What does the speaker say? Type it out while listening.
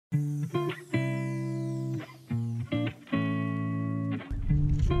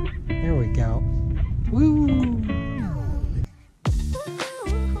we go. Woo!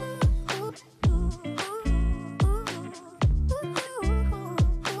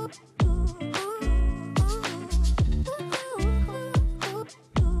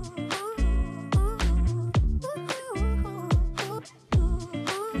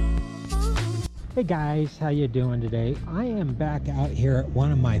 Hey guys, how you doing today? I am back out here at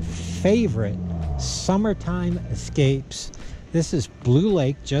one of my favorite summertime escapes. This is Blue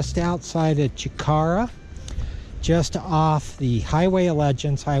Lake, just outside of Chikara, just off the Highway of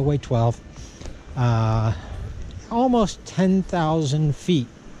Legends, Highway 12, almost 10,000 feet.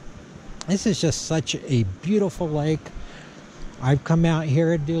 This is just such a beautiful lake. I've come out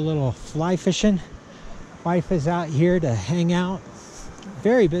here to do a little fly fishing. Wife is out here to hang out.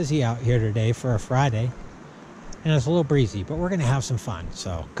 Very busy out here today for a Friday, and it's a little breezy, but we're gonna have some fun,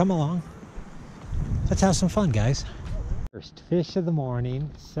 so come along. Let's have some fun, guys. First fish of the morning,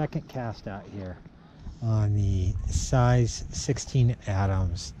 second cast out here on the size 16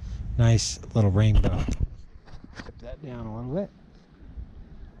 Adams. Nice little rainbow. Put that down a little bit.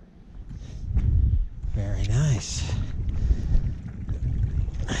 Very nice.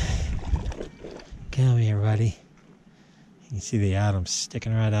 Come here, buddy. You can see the Adams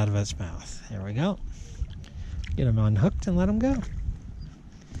sticking right out of its mouth. There we go. Get him unhooked and let him go.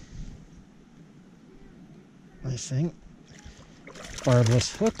 Nice thing.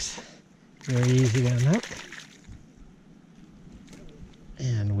 Barbless hooks. Very easy to unhook.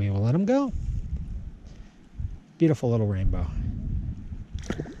 And we will let him go. Beautiful little rainbow.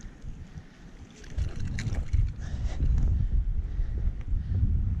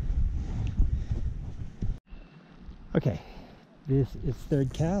 Okay. This is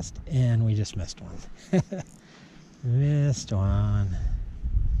third cast, and we just missed one. Missed one.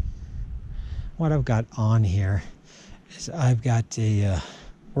 What I've got on here is I've got a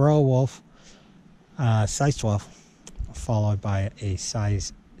Royal Wolf, size 12, followed by a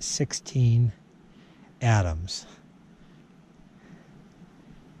size 16 Adams.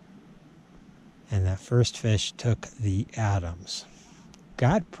 And that first fish took the Adams.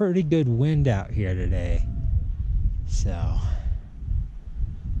 Got pretty good wind out here today, so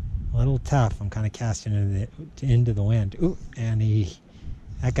a little tough. I'm kind of casting into the wind. Ooh, and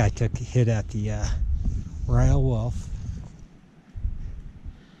that guy took a hit at the Royal Wolf.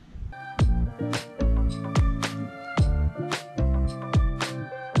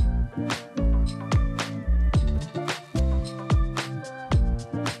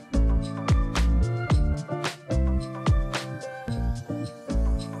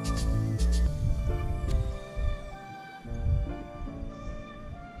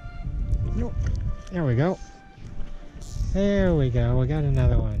 There we go. There we go. We got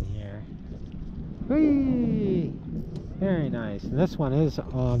another one here. Whee! Very nice. And this one is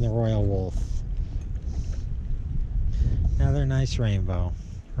on the Royal Wolf. Another nice rainbow.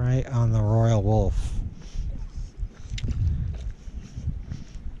 Right on the Royal Wolf.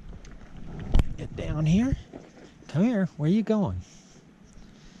 Get down here. Come here. Where are you going?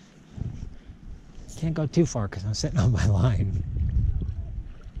 Can't go too far because I'm sitting on my line.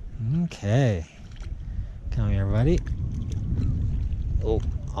 Okay. Come here, buddy. Oh,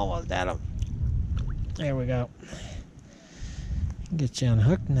 almost at him. There we go. Get you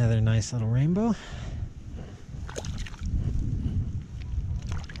unhooked. Another nice little rainbow.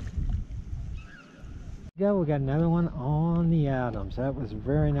 Yeah, we got another one on the Adams. That was the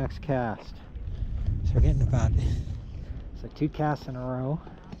very next cast. So we're getting about 2 casts in a row.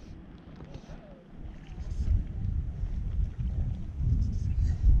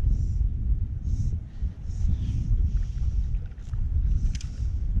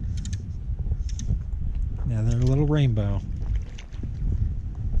 Another little rainbow.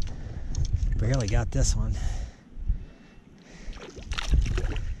 Barely got this one.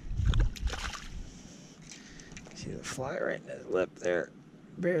 See the fly right in his lip there.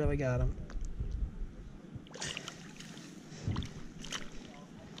 Barely got him.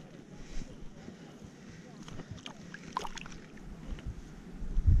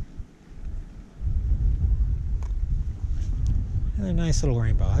 Another nice little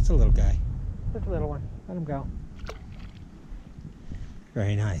rainbow. That's a little guy. That's a little one. Let him go.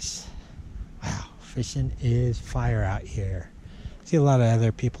 Very nice. Wow, fishing is fire out here. See a lot of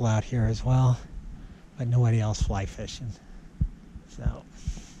other people out here as well, but nobody else fly fishing. So.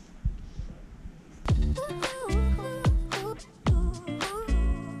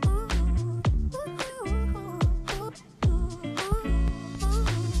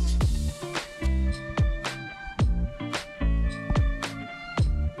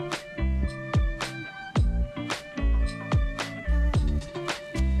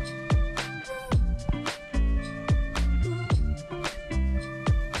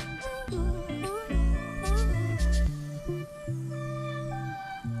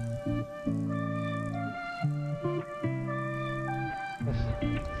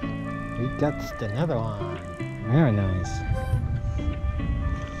 Got another one. Very nice.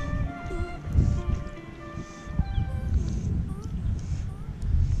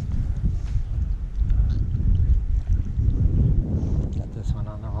 Got this one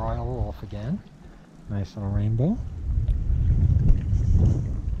on the Royal Wolf again. Nice little rainbow.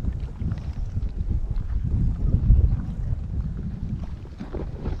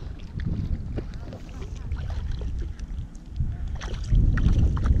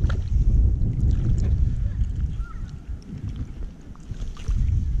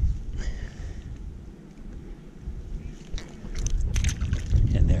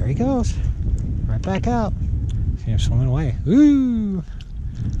 And there he goes. Right back out. See him swimming away. Ooh!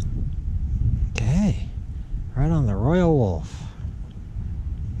 Okay. Right on the Royal Wolf.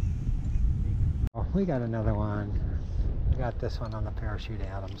 Oh, we got another one. We got this one on the Parachute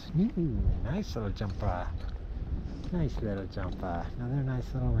Adams. Ooh, nice little jumper. Nice little jumper. Another nice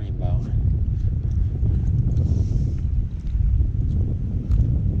little rainbow.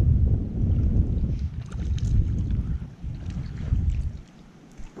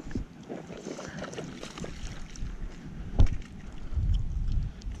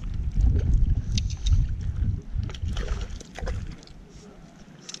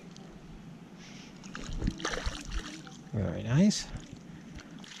 Very nice.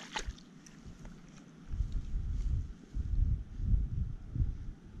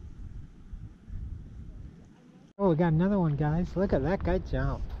 Oh, we got another one, guys. Look at that guy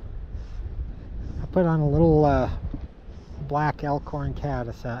jump. I put on a little black elkhorn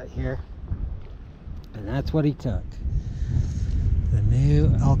caddis out here, and that's what he took. The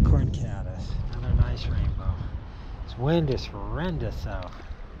new elkhorn caddis. Another nice rainbow. This wind is horrendous, though.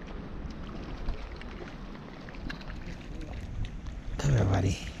 Come here,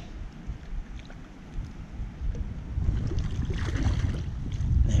 buddy.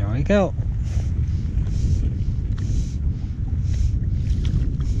 There we go.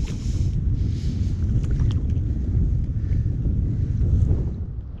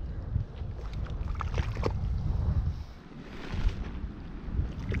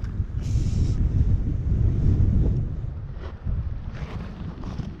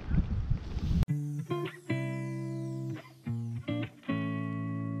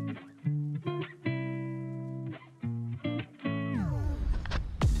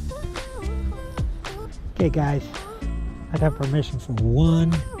 Okay guys, I got permission for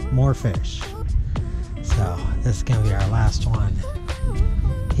one more fish. So this is gonna be our last one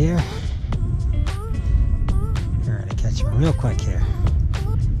here. We're gonna catch him real quick here.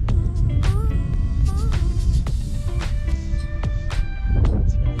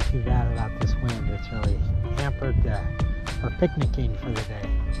 It's really too bad about this wind. It's really hampered our picnicking for the day.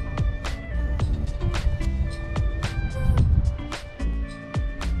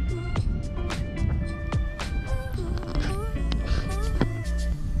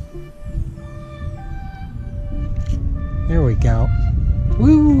 There we go.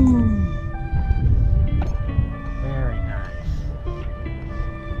 Woo! Very nice.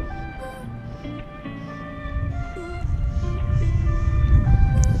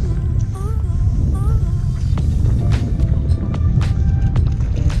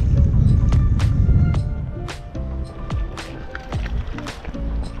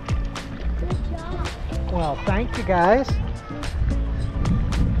 Good job. Well, thank you guys.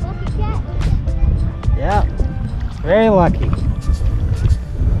 Lucky cat. Yeah. Very lucky. There we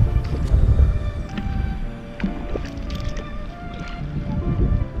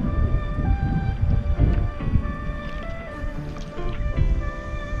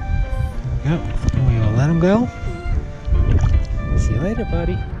go. We will let him go. See you later,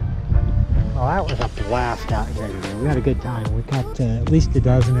 buddy. Well, that was a blast out here today. We had a good time. We got at least a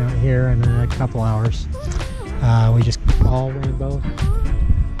dozen out here in a couple hours. We just all rainbows,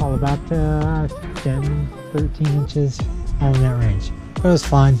 all about 10, 13 inches, all in that range. But it was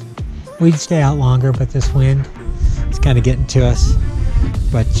fun. We'd stay out longer, but this wind is kind of getting to us.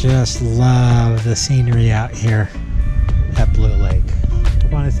 But just love the scenery out here at Blue Lake. I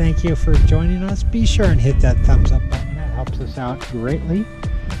want to thank you for joining us. Be sure and hit that thumbs up button. That helps us out greatly.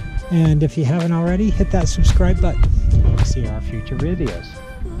 And if you haven't already, hit that subscribe button to see our future videos.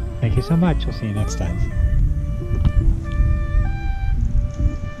 Thank you so much. We'll see you next time.